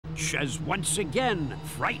Watch as once again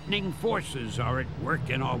frightening forces are at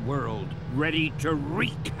work in our world, ready to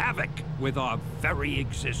wreak havoc with our very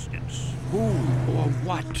existence. Who or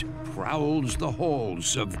what prowls the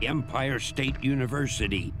halls of Empire State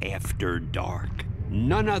University after dark?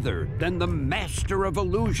 None other than the master of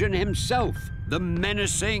illusion himself, the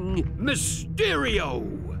menacing Mysterio!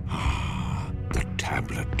 The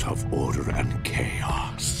Tablet of Order and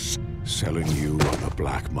Chaos. Selling you on the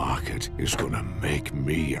black market is gonna make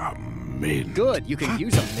me a mint. Good, you can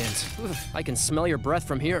use a mint. Oof, I can smell your breath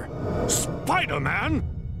from here. Spider-Man?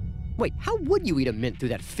 Wait, how would you eat a mint through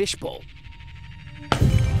that fishbowl?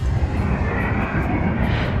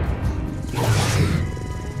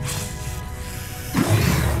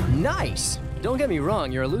 Nice! Don't get me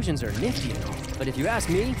wrong, your illusions are nifty and all, but if you ask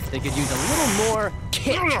me, they could use a little more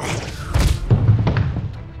kick.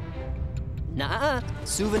 Nah,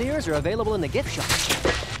 souvenirs are available in the gift shop.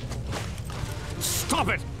 Stop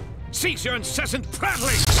it! Cease your incessant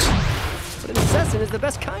prattling! But an incessant is the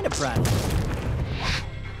best kind of prattling.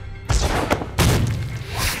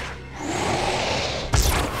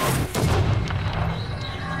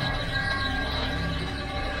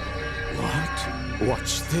 What?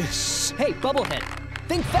 What's this? Hey, Bubblehead,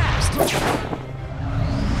 think fast!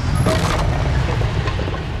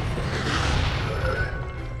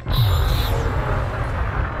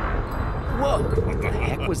 Whoa, what the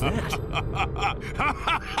heck was that?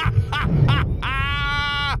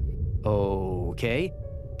 Okay,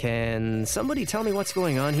 can somebody tell me what's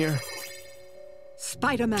going on here?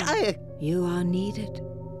 Spider-Man, you are needed.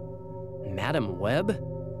 Madam Web?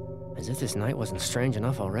 As if this night wasn't strange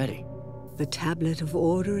enough already. The Tablet of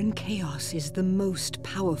Order and Chaos is the most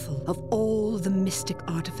powerful of all the mystic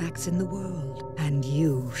artifacts in the world, and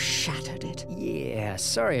you shattered it. Yeah,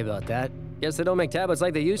 sorry about that. Guess they don't make tablets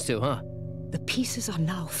like they used to, huh? The pieces are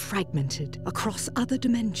now fragmented across other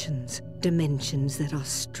dimensions, dimensions that are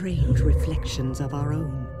strange reflections of our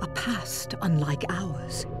own, a past unlike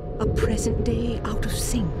ours, a present day out of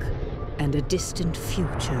sync, and a distant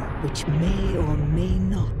future which may or may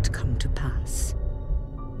not come to pass.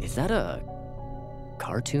 Is that a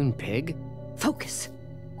cartoon pig? Focus.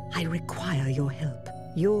 I require your help.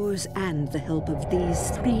 Yours and the help of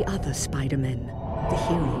these 3 other Spider-Men. The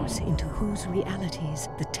heroes into whose realities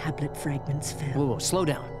the tablet fragments fell. Whoa, slow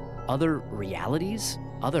down. Other realities?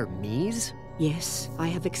 Other me's? Yes, I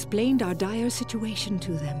have explained our dire situation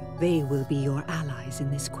to them. They will be your allies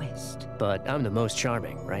in this quest. But I'm the most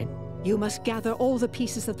charming, right? You must gather all the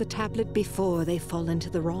pieces of the tablet before they fall into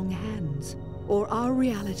the wrong hands, or our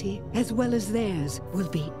reality, as well as theirs, will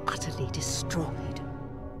be utterly destroyed.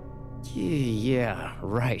 Yeah,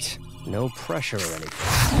 right. No pressure or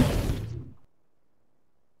anything.